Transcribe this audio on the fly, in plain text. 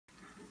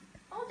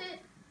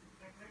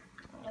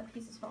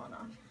piece is falling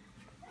off.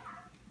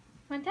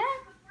 Want that?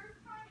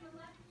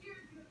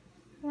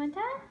 Want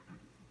that?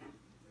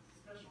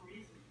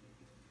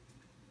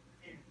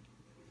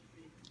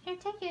 Here,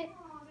 take it.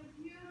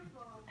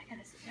 I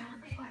gotta sit down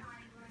on the floor.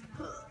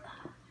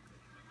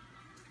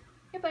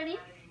 Here, buddy.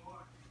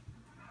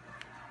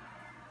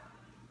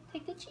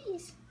 Take the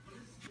cheese.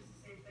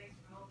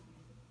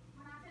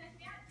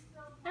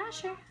 Ah,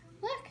 sure.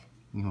 Look.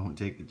 You won't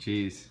take the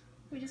cheese.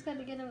 We just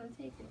gotta get him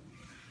to take it.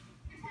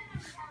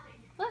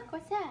 Look,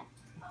 what's that?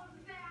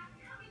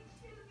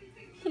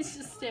 He's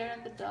just staring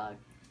at the dog.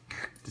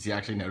 Does he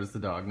actually notice the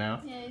dog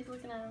now? Yeah, he's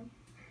looking at him.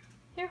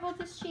 Here, hold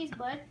this cheese,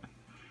 bud.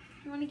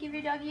 You want to give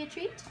your doggy a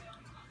treat?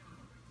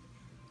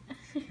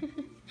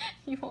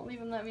 You won't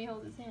even let me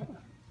hold his hand.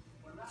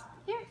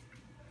 Here.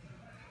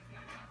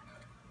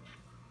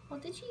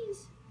 Hold the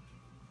cheese.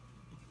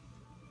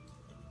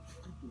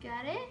 You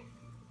got it?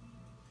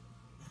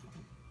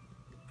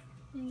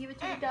 You give it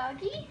to the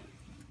doggy?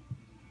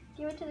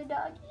 Give it to the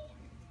doggy?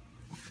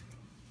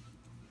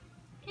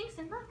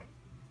 Kingston, look.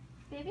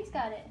 Baby's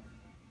got it.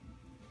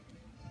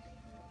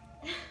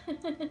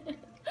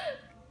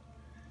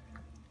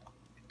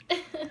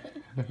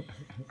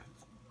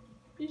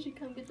 You should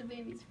come get the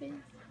baby's face.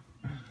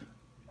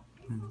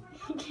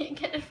 He can't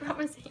get it from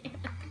his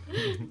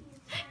hand.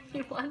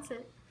 He wants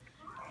it.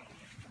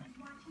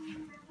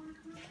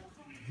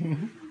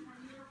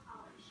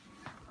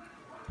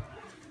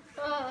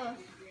 Oh.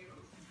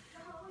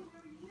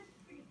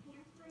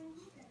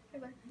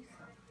 Here, bud.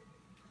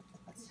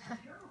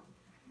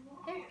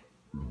 Here.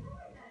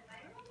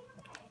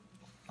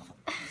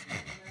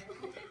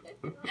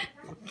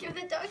 Give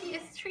the doggy a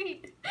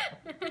treat.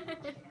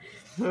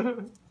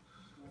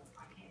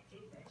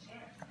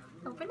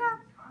 Open up.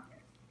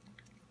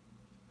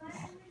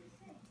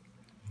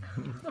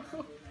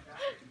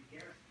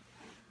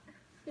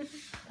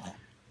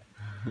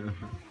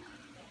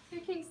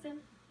 Here, Kingston.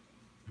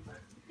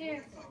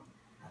 Here.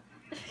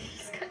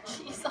 He's got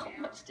cheese all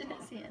mushed in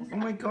his hand. Oh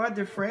my God,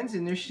 they're friends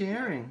and they're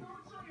sharing.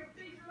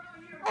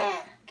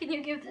 Can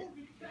you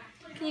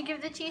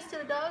give the cheese to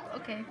the dog?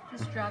 Okay,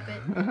 just drop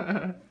it.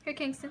 Here,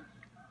 Kingston.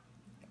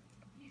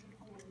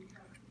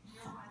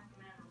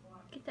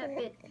 Get that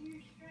bit.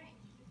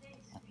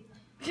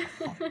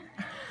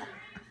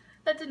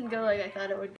 That didn't go like I thought it would go.